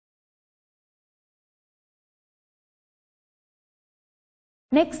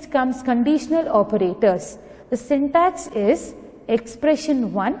Next comes conditional operators. The syntax is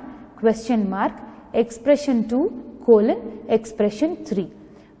expression 1 question mark, expression 2 colon, expression 3,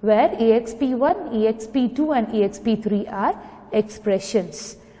 where exp1, exp2 and exp3 are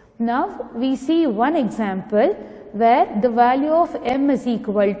expressions. Now we see one example where the value of m is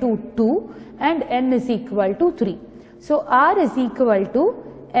equal to 2 and n is equal to 3. So r is equal to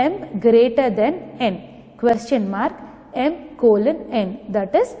m greater than n question mark m colon n,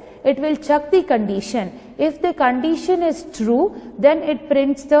 that is it will check the condition. If the condition is true, then it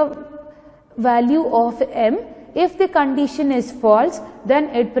prints the value of m. If the condition is false, then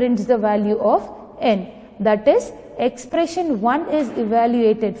it prints the value of n. That is, expression 1 is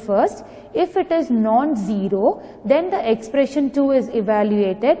evaluated first. If it is non-zero, then the expression 2 is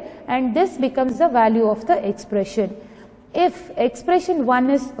evaluated and this becomes the value of the expression. If expression 1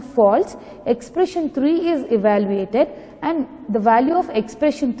 is false, expression 3 is evaluated and the value of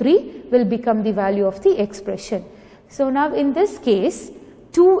expression 3 will become the value of the expression. So now in this case,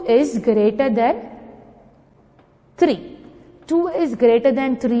 2 is greater than 3. 2 is greater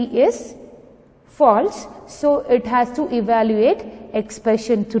than 3 is false, so it has to evaluate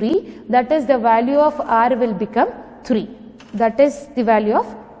expression 3, that is the value of r will become 3, that is the value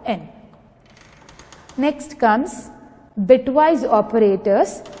of n. Next comes bitwise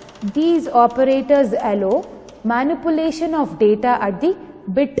operators. These operators allow manipulation of data at the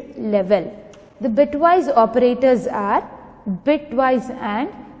bit level. The bitwise operators are bitwise and,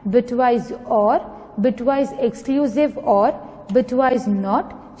 bitwise or, bitwise exclusive or, bitwise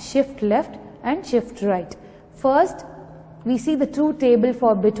not, shift left and shift right. First, we see the truth table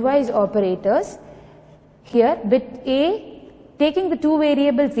for bitwise operators. Here, bit A, taking the two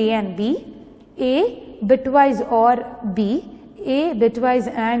variables A and B, A bitwise or B, A bitwise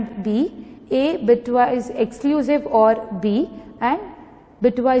and B, A bitwise exclusive or B, and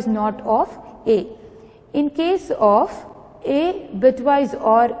bitwise not of A. In case of A bitwise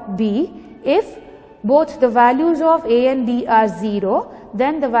or B, if both the values of A and B are 0,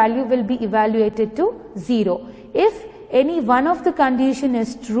 then the value will be evaluated to 0. If any one of the condition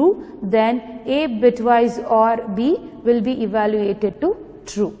is true, then A bitwise or B will be evaluated to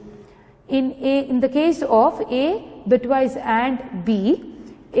true. In the case of A bitwise and B,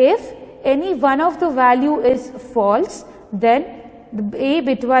 if any one of the value is false, then the A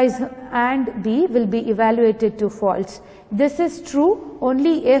bitwise and B will be evaluated to false. This is true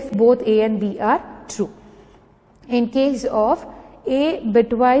only if both A and B are true. In case of A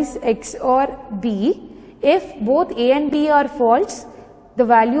bitwise X or B, if both A and B are false, the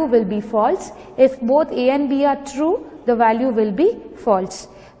value will be false. If both A and B are true, the value will be false.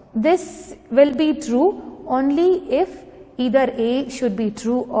 This will be true only if either A should be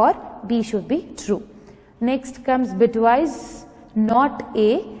true or B should be true. Next comes bitwise not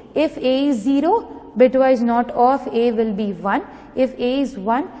A. If A is 0, bitwise not of A will be 1. If A is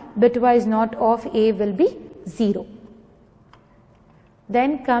 1, bitwise not of A will be 0.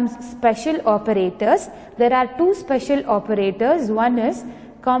 Then comes special operators. There are two special operators. One is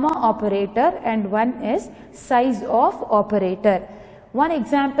comma operator and one is Sizeof operator. One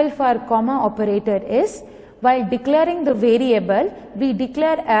example for comma operator is, while declaring the variable, we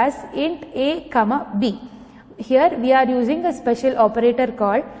declare as int a comma b. Here we are using a special operator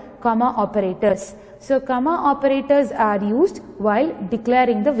called comma operators. So comma operators are used while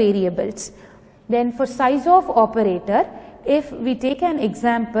declaring the variables. Then for Sizeof operator, if we take an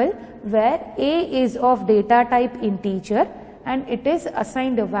example where a is of data type integer and it is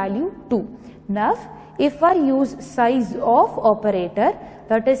assigned a value 2. Now if I use Sizeof operator,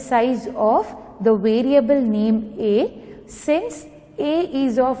 that is size of the variable name a, since a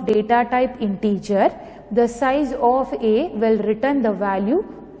is of data type integer, the size of a will return the value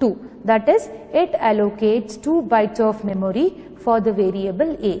 2. That is, it allocates 2 bytes of memory for the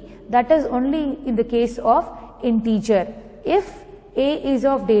variable a. That is only in the case of integer. If a is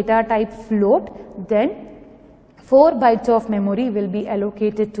of data type float, then 4 bytes of memory will be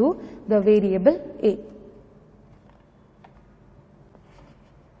allocated to the variable a.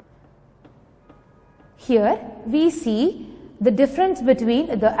 Here we see the difference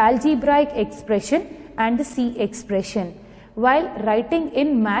between the algebraic expression and the C expression. While writing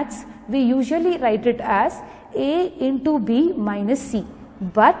in maths, we usually write it as a into b minus c.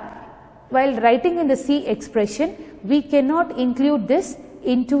 But while writing in the C expression, we cannot include this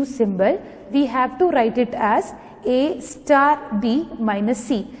into symbol. We have to write it as a star b minus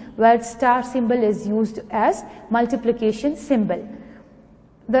c, where star symbol is used as multiplication symbol.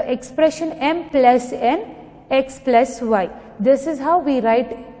 The expression m plus n x plus y. This is how we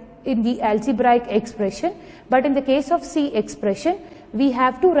write in the algebraic expression, but in the case of C expression, we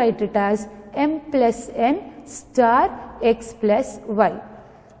have to write it as m plus n star x plus y.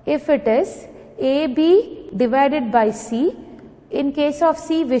 If it is AB divided by C, in case of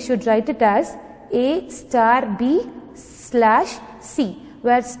C we should write it as A star B slash C,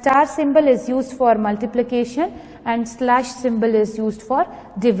 where star symbol is used for multiplication and slash symbol is used for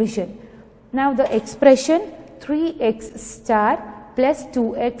division. Now the expression 3x star plus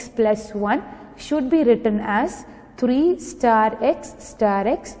 2x plus 1 should be written as 3 star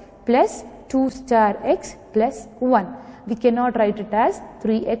x plus 2 star x plus 1. We cannot write it as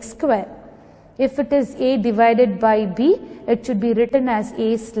 3x square. If it is A divided by B, it should be written as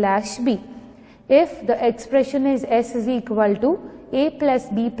A slash B. If the expression is S is equal to A plus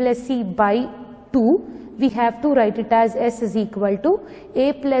B plus C by 2, we have to write it as S is equal to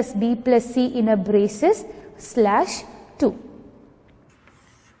A plus B plus C in a braces slash 2.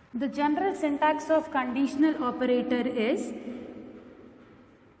 The general syntax of conditional operator is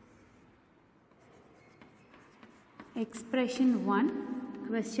expression 1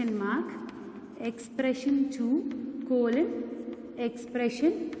 question mark, expression 2 colon,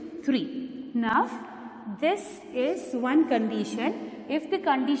 expression 3. Now this is one condition. If the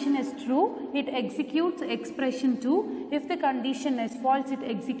condition is true, it executes expression 2. If the condition is false, it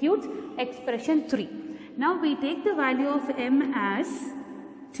executes expression 3. Now we take the value of m as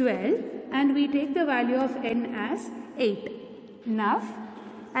 12 and we take the value of n as 8. Now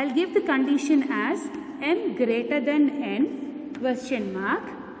I'll give the condition as m greater than n question mark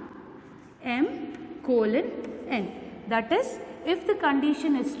m colon n. That is, if the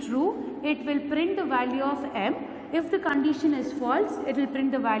condition is true, it will print the value of m. If the condition is false, it will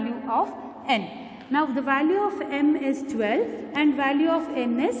print the value of n. Now the value of m is 12 and value of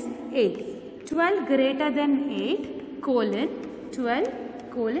n is 8. 12 greater than 8 colon 12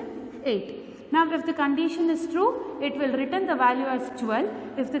 colon 8. Now if the condition is true, it will return the value as 12.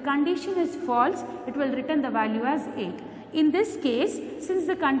 If the condition is false, it will return the value as 8. In this case, since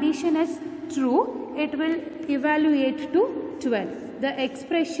the condition is true, it will evaluate to 12. The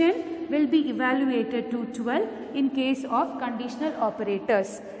expression will be evaluated to 12 in case of conditional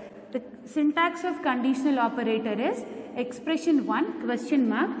operators. The syntax of conditional operator is expression 1 question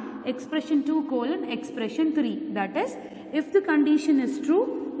mark, expression 2 colon, expression 3. That is, if the condition is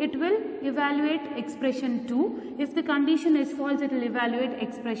true, it will evaluate expression 2. If the condition is false, it will evaluate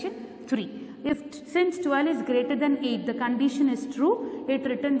expression 3. Since 12 is greater than 8, the condition is true, it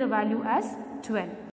returns the value as 12.